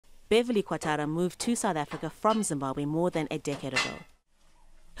Beverly Quatara moved to South Africa from Zimbabwe more than a decade ago.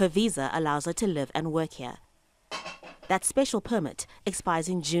 Her visa allows her to live and work here. That special permit expires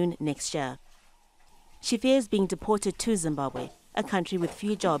in June next year. She fears being deported to Zimbabwe, a country with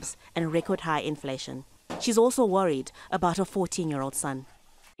few jobs and record high inflation. She's also worried about her 14-year-old son.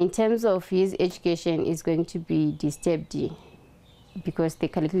 In terms of his education, it's going to be disturbed because the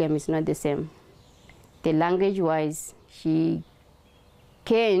curriculum is not the same. The language-wise, he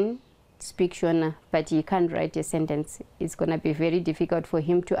can speak Shona, but he can't write a sentence. It's going to be very difficult for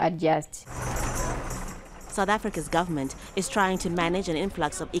him to adjust. South Africa's government is trying to manage an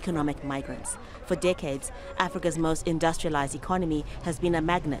influx of economic migrants. For decades, Africa's most industrialized economy has been a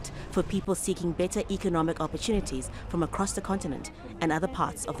magnet for people seeking better economic opportunities from across the continent and other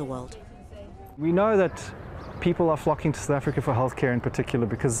parts of the world. We know that people are flocking to South Africa for healthcare in particular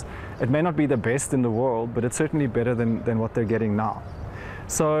because it may not be the best in the world, but it's certainly better than what they're getting now.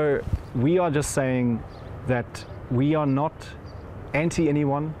 So we are just saying that we are not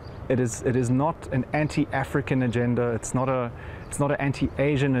anti-anyone. It is not an anti-African agenda. It's not an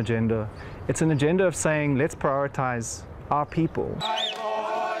anti-Asian agenda. It's an agenda of saying, let's prioritize our people.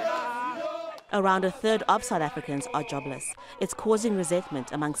 Around a third of South Africans are jobless. It's causing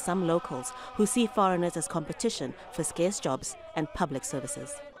resentment among some locals who see foreigners as competition for scarce jobs and public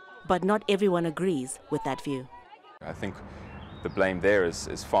services. But not everyone agrees with that view. I think the blame there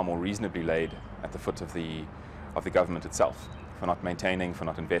is far more reasonably laid at the foot of the government itself, for not maintaining, for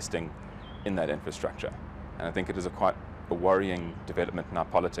not investing in that infrastructure. And I think it is quite a worrying development in our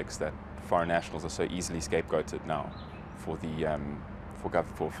politics that foreign nationals are so easily scapegoated now for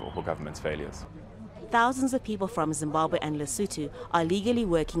government's failures. Thousands of people from Zimbabwe and Lesotho are legally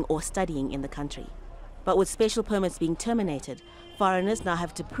working or studying in the country. But with special permits being terminated, foreigners now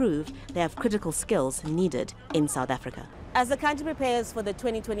have to prove they have critical skills needed in South Africa. As the country prepares for the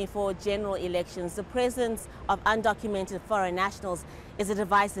 2024 general elections, the presence of undocumented foreign nationals is a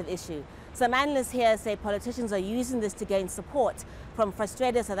divisive issue. Some analysts here say politicians are using this to gain support from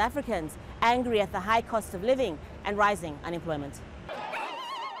frustrated South Africans angry at the high cost of living and rising unemployment.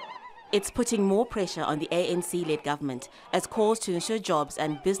 It's putting more pressure on the ANC-led government as calls to ensure jobs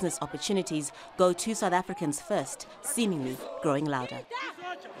and business opportunities go to South Africans first, seemingly growing louder.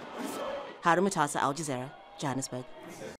 Haru, Mutasa, Al Jazeera, Johannesburg.